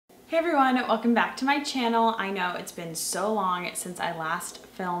Hey everyone, welcome back to my channel. I know it's been so long since I last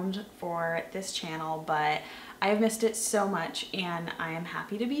filmed for this channel, but I have missed it so much and I am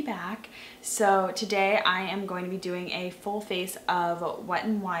happy to be back. So today I am going to be doing a full face of Wet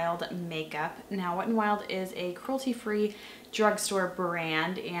n Wild makeup. Now Wet n Wild is a cruelty-free drugstore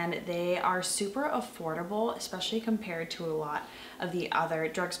brand and they are super affordable, especially compared to a lot of the other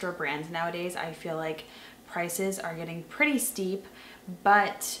drugstore brands nowadays. I feel like prices are getting pretty steep,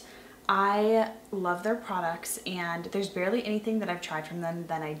 but I love their products and there's barely anything that I've tried from them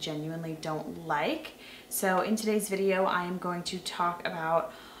that I genuinely don't like. So in today's video, I am going to talk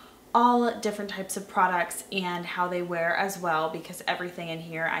about all different types of products and how they wear as well, because everything in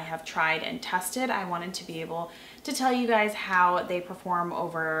here I have tried and tested. I wanted to be able to tell you guys how they perform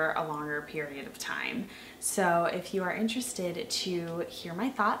over a longer period of time. So if you are interested to hear my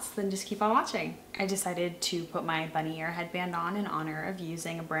thoughts, then just keep on watching. I decided to put my bunny ear headband on in honor of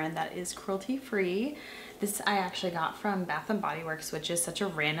using a brand that is cruelty-free. This I actually got from Bath & Body Works, which is such a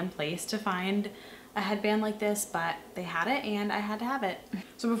random place to find a headband like this, but they had it and I had to have it.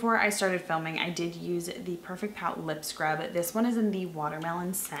 So before I started filming, I did use the Perfect Pout lip scrub. This one is in the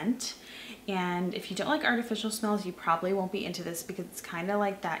watermelon scent. And if you don't like artificial smells, you probably won't be into this because it's kind of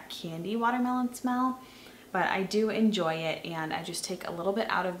like that candy watermelon smell. But I do enjoy it and I just take a little bit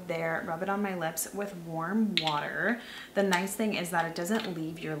out of there, rub it on my lips with warm water. The nice thing is that it doesn't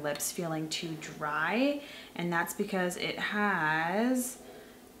leave your lips feeling too dry, and that's because it has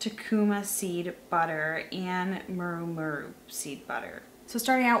Takuma seed butter and muru seed butter. So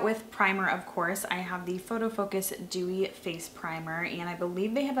starting out with primer, of course, I have the Photo Focus Dewy Face Primer, and I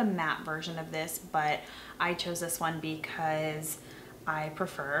believe they have a matte version of this, but I chose this one because I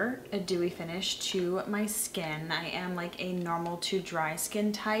prefer a dewy finish to my skin. I am like a normal to dry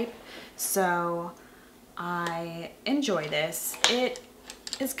skin type, so I enjoy this. It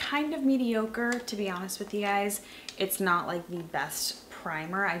is kind of mediocre, to be honest with you guys. It's not like the best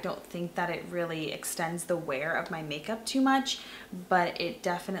primer. I don't think that it really extends the wear of my makeup too much, but it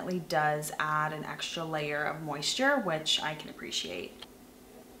definitely does add an extra layer of moisture, which I can appreciate.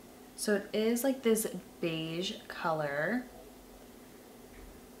 So it is like this beige color,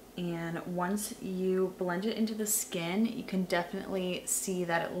 and once you blend it into the skin, you can definitely see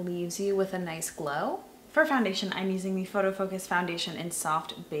that it leaves you with a nice glow. For foundation, I'm using the Photo Focus foundation in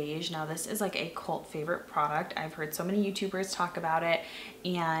Soft Beige. Now this is like a cult favorite product. I've heard so many YouTubers talk about it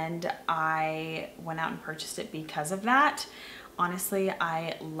and I went out and purchased it because of that. Honestly,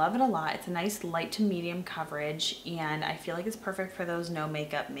 I love it a lot. It's a nice light to medium coverage and I feel like it's perfect for those no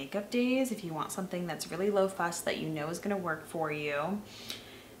makeup days if you want something that's really low fuss that you know is going to work for you.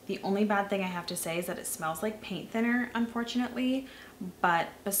 The only bad thing I have to say is that it smells like paint thinner, unfortunately, but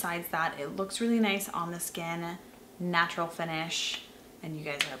besides that, it looks really nice on the skin, natural finish, and you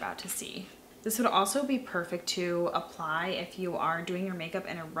guys are about to see. This would also be perfect to apply if you are doing your makeup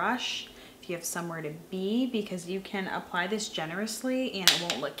in a rush, if you have somewhere to be, because you can apply this generously and it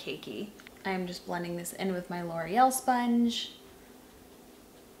won't look cakey. I am just blending this in with my L'Oreal sponge,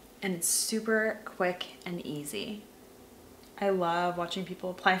 and it's super quick and easy. I love watching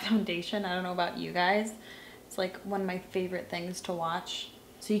people apply foundation. I don't know about you guys. It's like one of my favorite things to watch.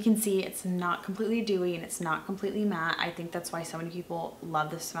 So you can see it's not completely dewy and it's not completely matte. I think that's why so many people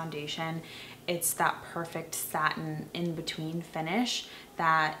love this foundation. It's that perfect satin in between finish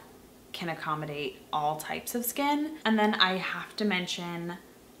that can accommodate all types of skin. And then I have to mention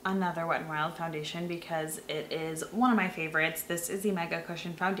another Wet n Wild foundation because it is one of my favorites. This is the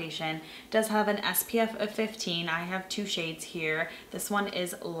MegaCushion foundation. It does have an SPF of 15. I have two shades here. This one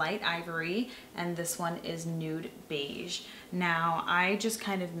is Light Ivory and this one is Nude Beige. Now I just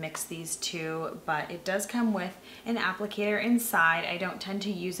kind of mix these two, but it does come with an applicator inside. I don't tend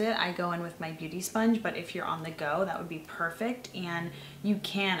to use it. I go in with my beauty sponge, but if you're on the go, that would be perfect, and you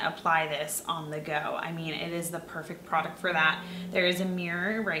can apply this on the go. I mean, it is the perfect product for that. There is a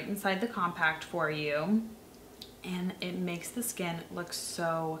mirror right inside the compact for you, and it makes the skin look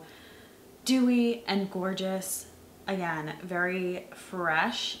so dewy and gorgeous. Again, very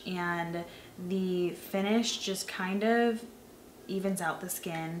fresh, and the finish just kind of evens out the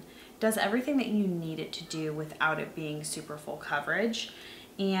skin, does everything that you need it to do without it being super full coverage.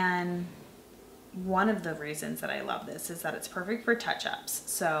 And one of the reasons that I love this is that it's perfect for touch-ups.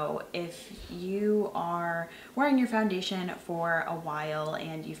 So if you are wearing your foundation for a while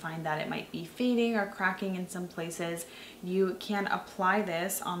and you find that it might be fading or cracking in some places, you can apply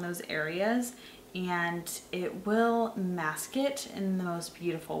this on those areas and it will mask it in the most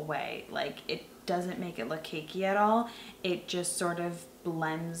beautiful way. Like, it doesn't make it look cakey at all. It just sort of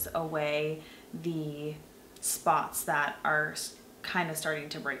blends away the spots that are kind of starting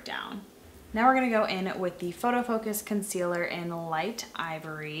to break down. Now we're going to go in with the Photo Focus Concealer in Light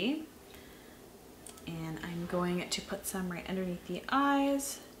Ivory. And I'm going to put some right underneath the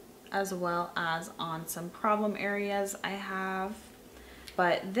eyes, as well as on some problem areas I have.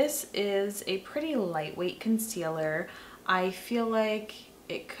 But this is a pretty lightweight concealer. I feel like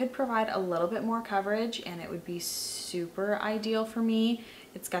it could provide a little bit more coverage and it would be super ideal for me.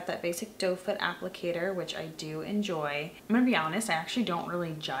 It's got that basic doe foot applicator, which I do enjoy. I'm gonna be honest, I actually don't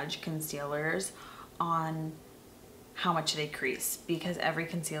really judge concealers on how much they crease because every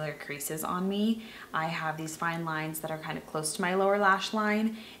concealer creases on me. I have these fine lines that are kind of close to my lower lash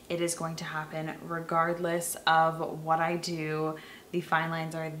line. It is going to happen regardless of what I do. The fine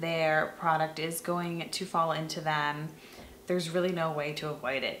lines are there, product is going to fall into them. There's really no way to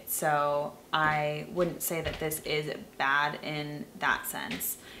avoid it. So I wouldn't say that this is bad in that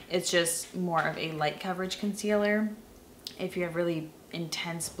sense. It's just more of a light coverage concealer. If you have really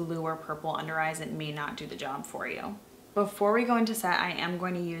intense blue or purple under eyes, it may not do the job for you. Before we go into set, I am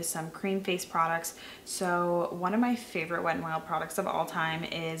going to use some cream face products. So one of my favorite Wet n Wild products of all time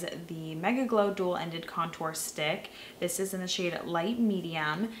is the MegaGlo Dual Ended Contour Stick. This is in the shade Light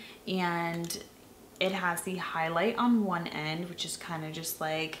Medium, and it has the highlight on one end, which is kind of just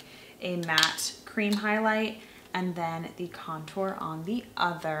like a matte cream highlight, and then the contour on the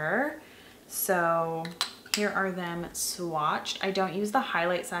other. So here are them swatched. I don't use the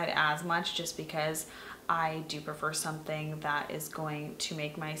highlight side as much just because I do prefer something that is going to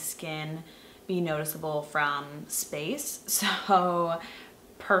make my skin be noticeable from space. So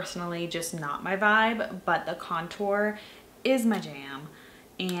personally, just not my vibe, but the contour is my jam.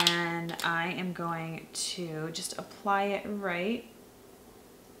 And I am going to just apply it right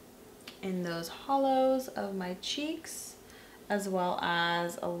in those hollows of my cheeks, as well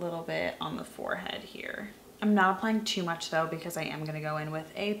as a little bit on the forehead here. I'm not applying too much though because I am going to go in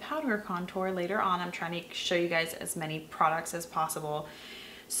with a powder contour later on. I'm trying to show you guys as many products as possible.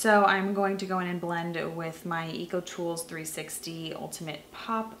 So I'm going to go in and blend with my EcoTools 360 Ultimate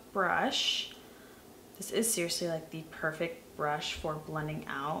Pop Brush. This is seriously like the perfect brush for blending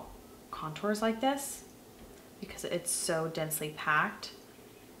out contours like this because it's so densely packed.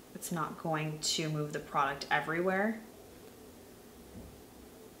 It's not going to move the product everywhere.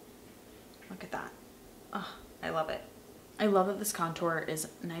 Look at that. Oh, I love it. I love that this contour is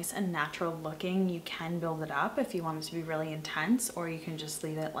nice and natural looking. You can build it up if you want it to be really intense, or you can just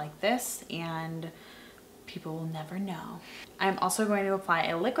leave it like this and people will never know. I'm also going to apply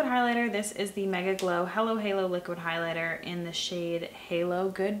a liquid highlighter. This is the MegaGlo Hello Halo Liquid Highlighter in the shade Halo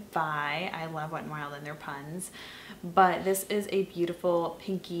Goodbye. I love Wet n Wild and their puns. But this is a beautiful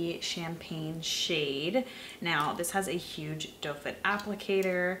pinky champagne shade. Now, this has a huge doe foot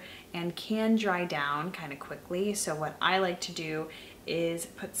applicator and can dry down kind of quickly. So what I like to do is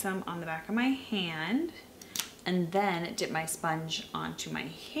put some on the back of my hand and then dip my sponge onto my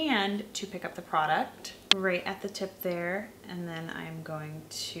hand to pick up the product right at the tip there. And then I'm going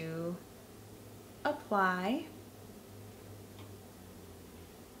to apply.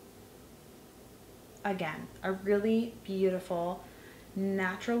 Again, a really beautiful,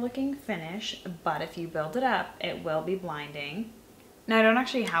 natural looking finish, but if you build it up, it will be blinding. Now, I don't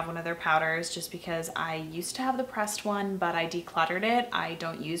actually have one of their powders just because I used to have the pressed one, but I decluttered it. I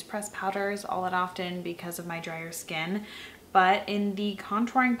don't use pressed powders all that often because of my drier skin. But in the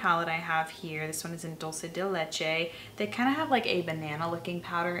contouring palette I have here, this one is in Dulce de Leche. They kind of have like a banana looking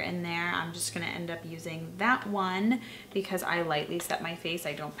powder in there. I'm just going to end up using that one because I lightly set my face.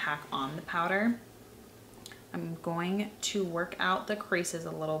 I don't pack on the powder. I'm going to work out the creases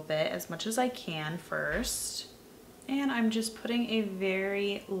a little bit as much as I can first. And I'm just putting a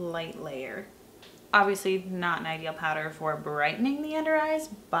very light layer. Obviously not an ideal powder for brightening the under eyes,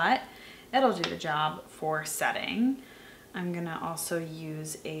 but it'll do the job for setting. I'm gonna also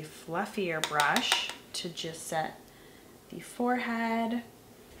use a fluffier brush to just set the forehead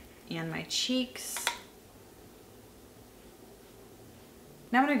and my cheeks.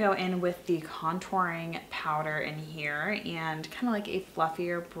 Now I'm gonna go in with the contouring powder in here and kind of like a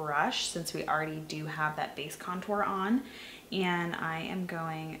fluffier brush since we already do have that base contour on. And I am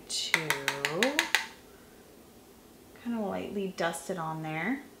going to kind of lightly dust it on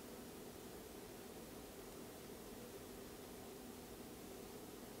there.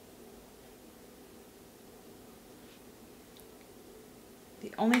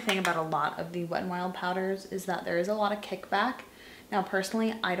 The only thing about a lot of the Wet n Wild powders is that there is a lot of kickback. Now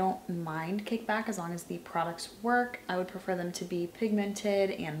personally, I don't mind kickback as long as the products work. I would prefer them to be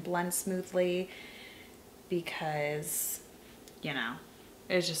pigmented and blend smoothly because, you know,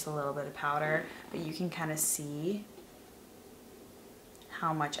 it's just a little bit of powder, but you can kind of see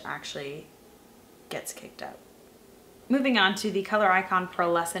how much actually gets kicked up. Moving on to the Color Icon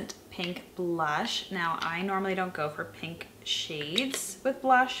Pearlescent Pink Blush. Now, I normally don't go for pink shades with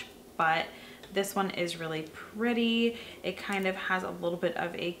blush, but this one is really pretty. It kind of has a little bit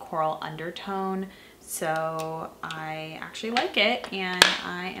of a coral undertone, so I actually like it, and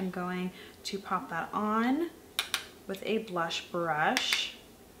I am going to pop that on with a blush brush.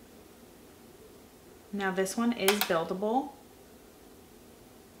 Now, this one is buildable,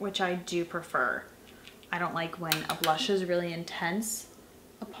 which I do prefer. I don't like when a blush is really intense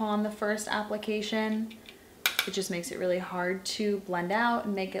upon the first application. It just makes it really hard to blend out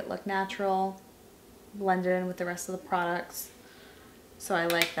and make it look natural, blend it in with the rest of the products. So I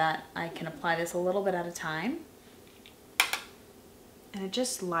like that I can apply this a little bit at a time. And it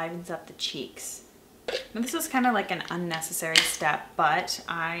just livens up the cheeks. Now, this is kind of like an unnecessary step, but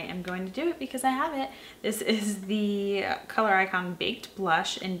I am going to do it because I have it. This is the Color Icon Baked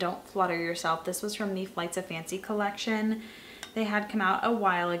Blush in Don't Flutter Yourself. This was from the Flights of Fancy collection. They had come out a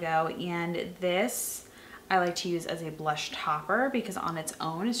while ago, and this I like to use as a blush topper because on its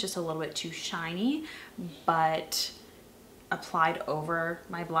own it's just a little bit too shiny, but applied over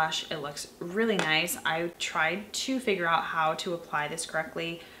my blush it looks really nice. I tried to figure out how to apply this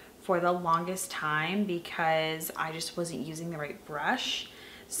correctly for the longest time because I just wasn't using the right brush.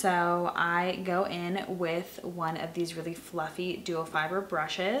 So I go in with one of these really fluffy dual fiber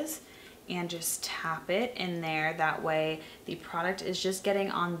brushes and just tap it in there. That way the product is just getting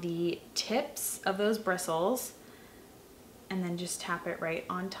on the tips of those bristles, and then just tap it right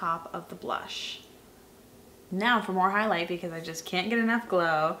on top of the blush. Now for more highlight, because I just can't get enough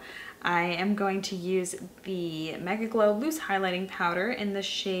glow, I am going to use the MegaGlo Loose Highlighting Powder in the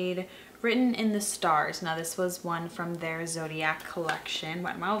shade Written in the Stars. Now, this was one from their Zodiac collection.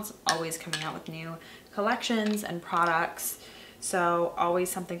 Wet n Wild's always coming out with new collections and products, so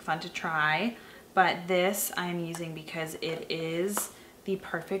always something fun to try. But this I'm using because it is the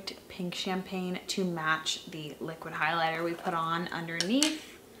perfect pink champagne to match the liquid highlighter we put on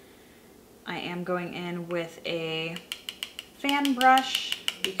underneath. I am going in with a fan brush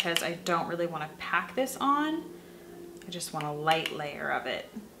because I don't really want to pack this on. I just want a light layer of it.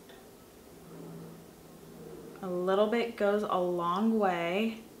 A little bit goes a long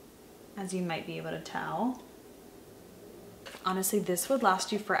way, as you might be able to tell. Honestly, this would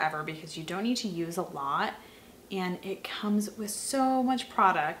last you forever because you don't need to use a lot, and it comes with so much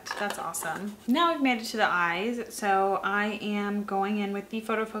product. That's awesome. Now we've made it to the eyes, so I am going in with the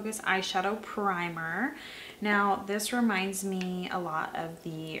Photo Focus Eyeshadow Primer. Now, this reminds me a lot of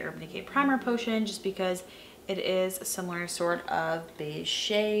the Urban Decay Primer Potion just because it is a similar sort of beige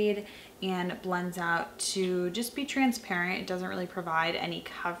shade and blends out to just be transparent. It doesn't really provide any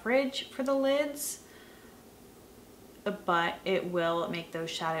coverage for the lids, but it will make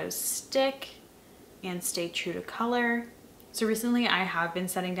those shadows stick and stay true to color. So recently I have been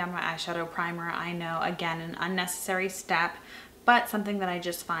setting down my eyeshadow primer. I know, again, an unnecessary step, but something that I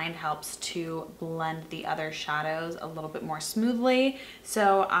just find helps to blend the other shadows a little bit more smoothly.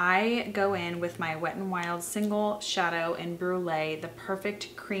 So I go in with my Wet n Wild single shadow in Brulee, the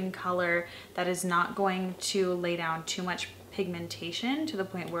perfect cream color that is not going to lay down too much pigmentation to the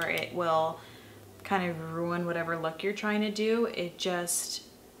point where it will kind of ruin whatever look you're trying to do. It just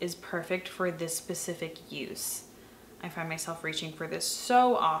is perfect for this specific use. I find myself reaching for this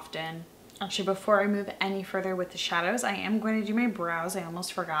so often. Actually, before I move any further with the shadows, I am going to do my brows. I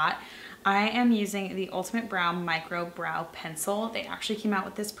almost forgot. I am using the Ultimate Brow Micro Brow Pencil. They actually came out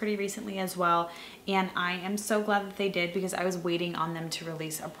with this pretty recently as well, and I am so glad that they did because I was waiting on them to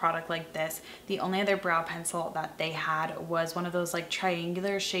release a product like this. The only other brow pencil that they had was one of those like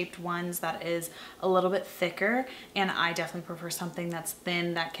triangular shaped ones that is a little bit thicker, and I definitely prefer something that's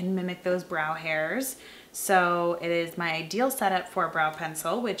thin that can mimic those brow hairs. So it is my ideal setup for a brow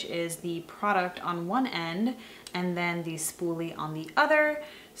pencil, which is the product on one end and then the spoolie on the other,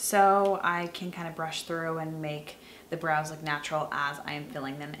 so I can kind of brush through and make the brows look natural as I am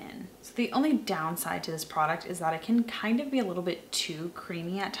filling them in. So the only downside to this product is that it can kind of be a little bit too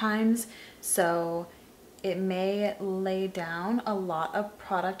creamy at times, so it may lay down a lot of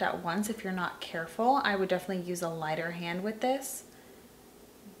product at once if you're not careful. I would definitely use a lighter hand with this,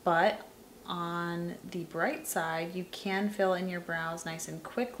 but on the bright side, you can fill in your brows nice and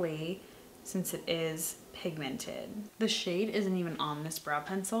quickly since it is pigmented. The shade isn't even on this brow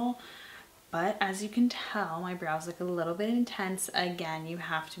pencil, but as you can tell, my brows look a little bit intense. Again, you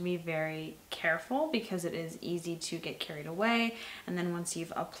have to be very careful because it is easy to get carried away, and then once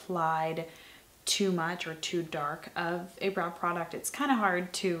you've applied too much or too dark of a brow product, it's kind of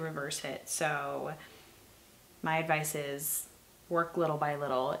hard to reverse it. So my advice is work little by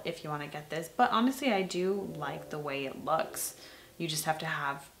little if you want to get this. But honestly, I do like the way it looks. You just have to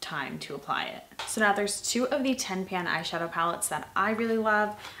have time to apply it. So now there's two of the 10 pan eyeshadow palettes that I really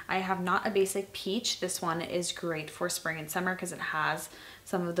love. I have not a basic peach. This one is great for spring and summer because it has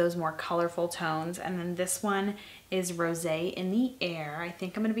some of those more colorful tones. And then this one is Rosé in the Air. I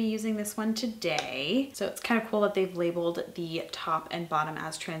think I'm gonna be using this one today. So it's kind of cool that they've labeled the top and bottom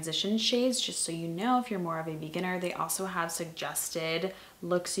as transition shades, just so you know if you're more of a beginner. They also have suggested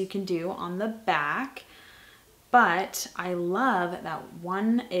looks you can do on the back. But I love that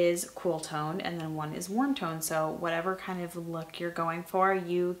one is cool toned and then one is warm toned. So whatever kind of look you're going for,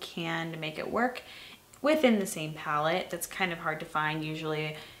 you can make it work within the same palette. That's kind of hard to find.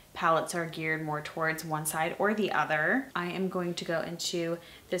 Usually palettes are geared more towards one side or the other. I am going to go into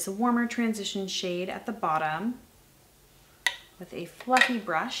this warmer transition shade at the bottom with a fluffy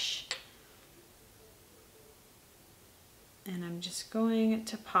brush. And I'm just going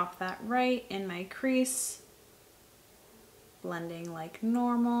to pop that right in my crease, blending like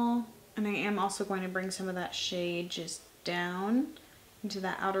normal. And I am also going to bring some of that shade just down into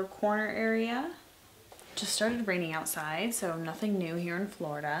that outer corner area. Just started raining outside, so nothing new here in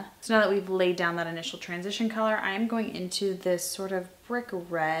Florida. So now that we've laid down that initial transition color, I am going into this sort of brick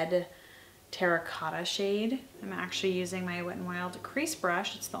red terracotta shade. I'm actually using my Wet n Wild crease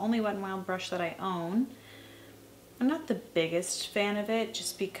brush. It's the only Wet n Wild brush that I own. I'm not the biggest fan of it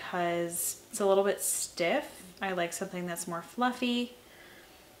just because it's a little bit stiff. I like something that's more fluffy,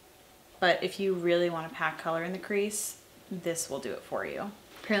 but if you really want to pack color in the crease, this will do it for you.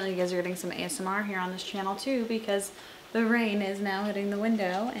 Apparently you guys are getting some ASMR here on this channel too, because the rain is now hitting the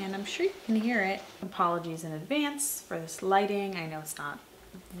window and I'm sure you can hear it. Apologies in advance for this lighting. I know it's not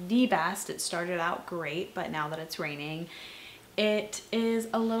the best. It started out great, but now that it's raining, it is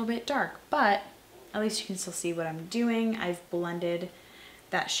a little bit dark, but at least you can still see what I'm doing. I've blended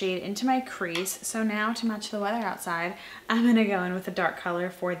that shade into my crease. So now to match the weather outside, I'm gonna go in with a dark color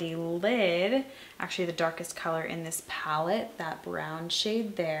for the lid. Actually the darkest color in this palette, that brown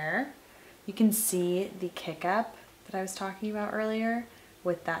shade there. You can see the kick up that I was talking about earlier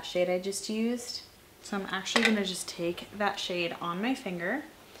with that shade I just used. So I'm actually gonna just take that shade on my finger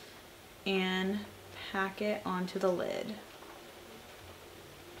and pack it onto the lid.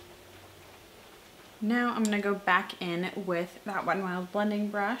 Now I'm gonna go back in with that Wet n Wild blending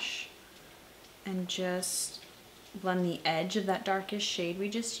brush and just blend the edge of that darkest shade we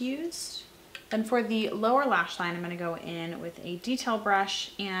just used. Then for the lower lash line, I'm gonna go in with a detail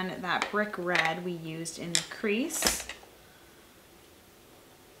brush and that brick red we used in the crease.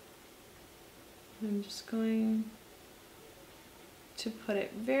 I'm just going to put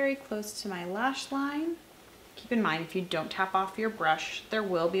it very close to my lash line. Keep in mind, if you don't tap off your brush, there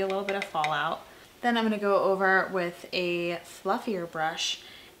will be a little bit of fallout. Then I'm going to go over with a fluffier brush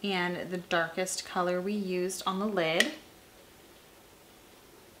and the darkest color we used on the lid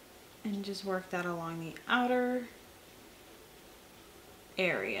and just work that along the outer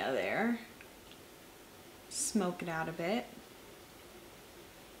area there. Smoke it out a bit.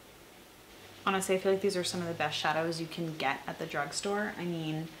 Honestly, I feel like these are some of the best shadows you can get at the drugstore. I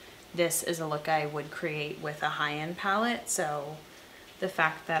mean, this is a look I would create with a high-end palette, so the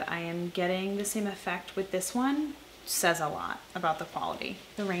fact that I am getting the same effect with this one says a lot about the quality.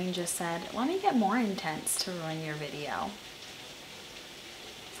 The rain just said, let me get more intense to ruin your video.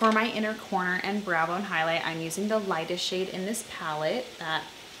 For my inner corner and brow bone highlight, I'm using the lightest shade in this palette, that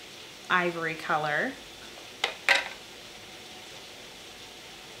ivory color.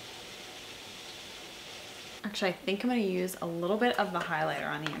 Actually, I think I'm going to use a little bit of the highlighter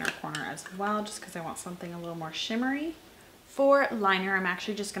on the inner corner as well, just because I want something a little more shimmery. For liner, I'm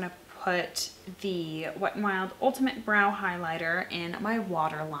actually just going to put the Wet n Wild Ultimate Brow Highlighter in my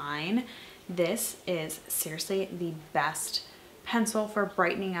waterline. This is seriously the best pencil for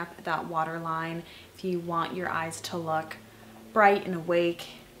brightening up that waterline. If you want your eyes to look bright and awake,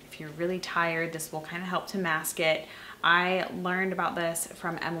 if you're really tired, this will kind of help to mask it. I learned about this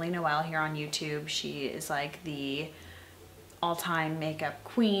from Emily Noel here on YouTube. She is like the all-time makeup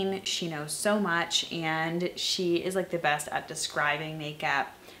queen. She knows so much and she is like the best at describing makeup,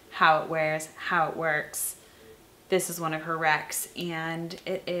 how it wears, how it works. This is one of her recs and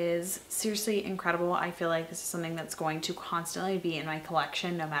it is seriously incredible. I feel like this is something that's going to constantly be in my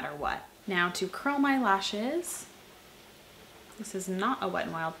collection no matter what. Now to curl my lashes, this is not a Wet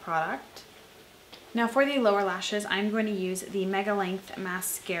n Wild product. Now for the lower lashes, I'm going to use the Mega Length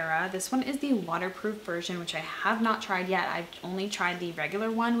Mascara. This one is the waterproof version, which I have not tried yet. I've only tried the regular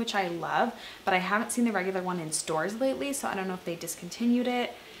one, which I love, but I haven't seen the regular one in stores lately, so I don't know if they discontinued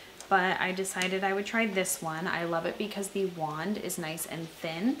it. but I decided I would try this one. I love it because the wand is nice and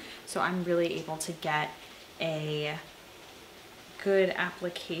thin, so I'm really able to get a good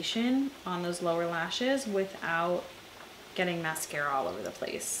application on those lower lashes without getting mascara all over the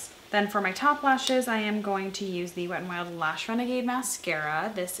place. Then for my top lashes, I am going to use the Wet n Wild Lash Renegade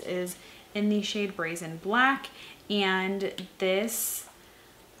mascara. This is in the shade Brazen Black, and this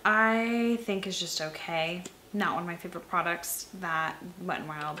I think is just okay. Not one of my favorite products that Wet n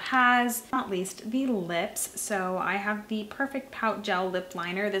Wild has. Not least the lips. So I have the Perfect Pout Gel Lip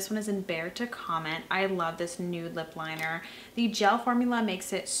Liner. This one is in Bear to Comment. I love this nude lip liner. The gel formula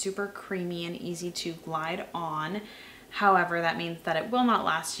makes it super creamy and easy to glide on. However, that means that it will not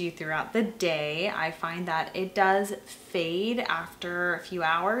last you throughout the day. I find that it does fade after a few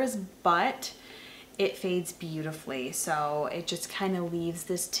hours, but it fades beautifully, so it just kind of leaves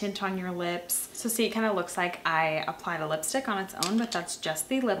this tint on your lips. So see, it kind of looks like I applied a lipstick on its own, but that's just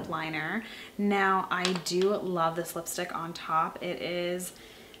the lip liner. Now, I do love this lipstick on top. It is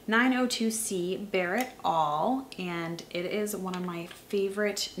 902C Bare It All, and it is one of my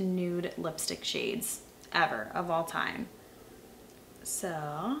favorite nude lipstick shades ever, of all time.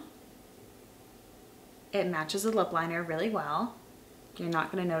 So it matches the lip liner really well. You're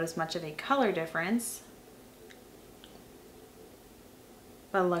not going to notice much of a color difference.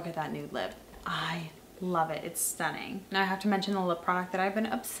 But look at that nude lip. I love it. It's stunning. Now I have to mention the lip product that I've been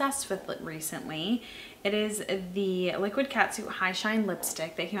obsessed with recently. It is the Liquid Catsuit High Shine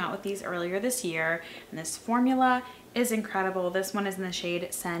Lipstick. They came out with these earlier this year, and this formula is incredible. This one is in the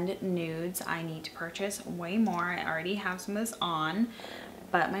shade Send Nudes. I need to purchase way more. I already have some of this on,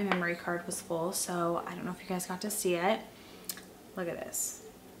 but my memory card was full, so I don't know if you guys got to see it. Look at this.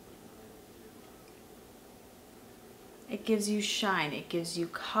 It gives you shine, it gives you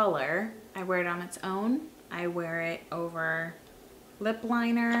color. I wear it on its own. I wear it over lip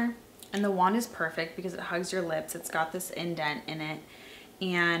liner, and the wand is perfect because it hugs your lips. It's got this indent in it,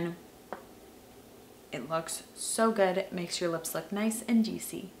 and it looks so good. It makes your lips look nice and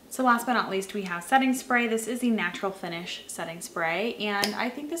juicy. So last but not least, we have setting spray. This is the Natural Finish setting spray, and I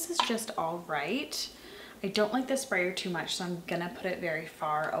think this is just all right. I don't like the sprayer too much, so I'm gonna put it very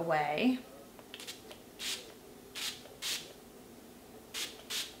far away.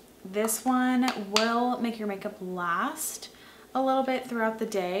 This one will make your makeup last a little bit throughout the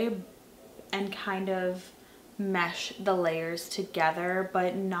day and kind of mesh the layers together,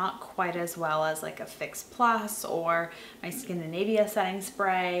 but not quite as well as like a Fix Plus or my Scandinavia setting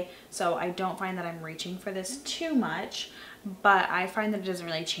spray. So I don't find that I'm reaching for this too much, but I find that it doesn't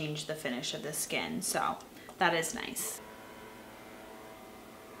really change the finish of the skin. So that is nice.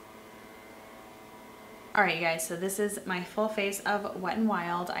 All right, you guys, so this is my full face of Wet n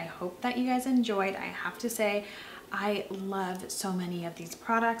Wild. I hope that you guys enjoyed. I have to say, I love so many of these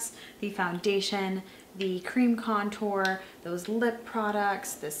products. The foundation, the cream contour, those lip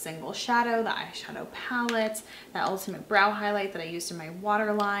products, this single shadow, the eyeshadow palette, that ultimate brow highlight that I used in my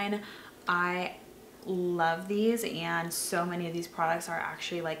waterline. I love these, and so many of these products are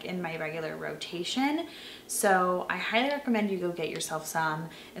actually like in my regular rotation, so I highly recommend you go get yourself some,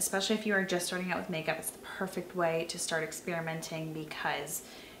 especially if you are just starting out with makeup. It's the perfect way to start experimenting because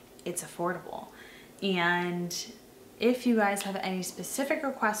it's affordable. And if you guys have any specific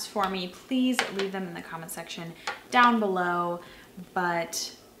requests for me, please leave them in the comment section down below.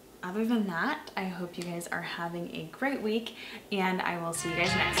 But other than that, I hope you guys are having a great week, and I will see you guys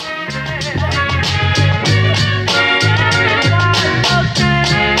next time.